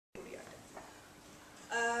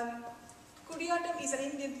Kudiyattam is an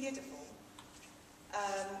Indian theatre form.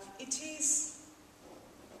 It is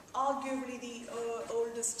arguably the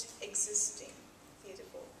oldest existing theatre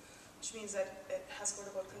form, which means that it has got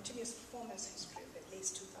about continuous performance history of at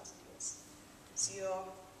least 2,000 years. So you're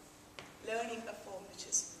learning a form which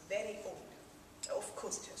is very old. Of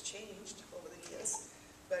course, it has changed over the years,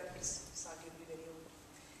 but it's arguably very old.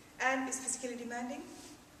 And it's physically demanding,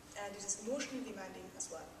 and it is emotionally demanding as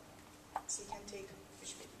well. So you can take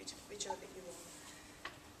whichever bit you want.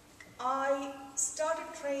 I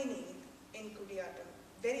started training in Kudiyattam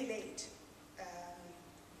very late.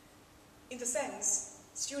 In the sense,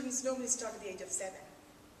 students normally start at the age of 7.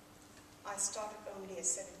 I started only at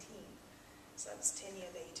 17, so I was 10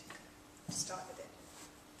 years late to start with it.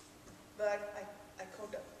 But I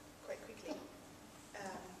caught up quite quickly,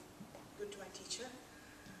 good to my teacher.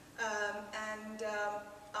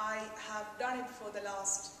 I have done it for the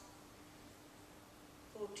last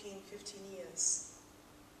 14, 15 years,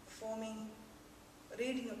 performing,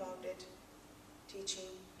 reading about it, teaching,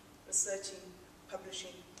 researching,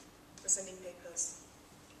 publishing, presenting papers,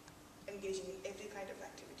 engaging in every kind of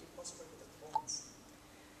activity possible with the performance.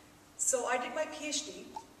 So I did my PhD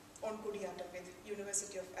on Kudiyattam with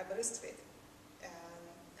University of Aberystwyth,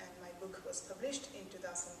 and my book was published in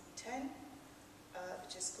 2010,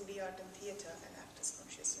 which is Kudiyattam Theatre and Actors'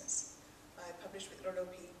 Consciousness. I published with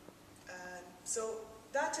Rodopi. So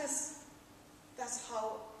that's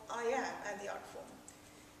how I am and the art form.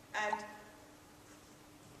 And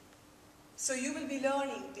so you will be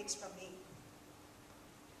learning bits from me.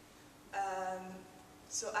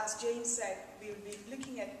 So as Jane said, we will be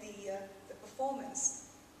looking at the performance,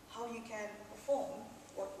 how you can perform,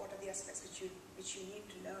 what are the aspects which you need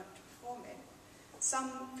to learn to perform it.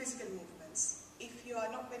 Some physical movements. If you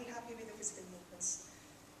are not very happy with the physical movements,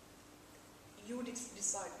 you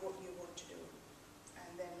decide what you want to do.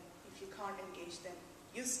 And then if you can't engage, then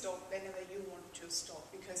you stop whenever you want to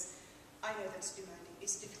stop, because I know that's demanding.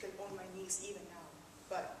 It's difficult on my knees even now,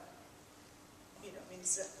 but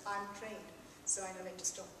I'm trained, so I know when to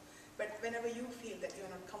stop. But whenever you feel that you're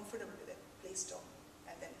not comfortable with it, please stop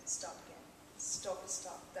and then start again. Stop and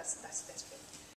start. That's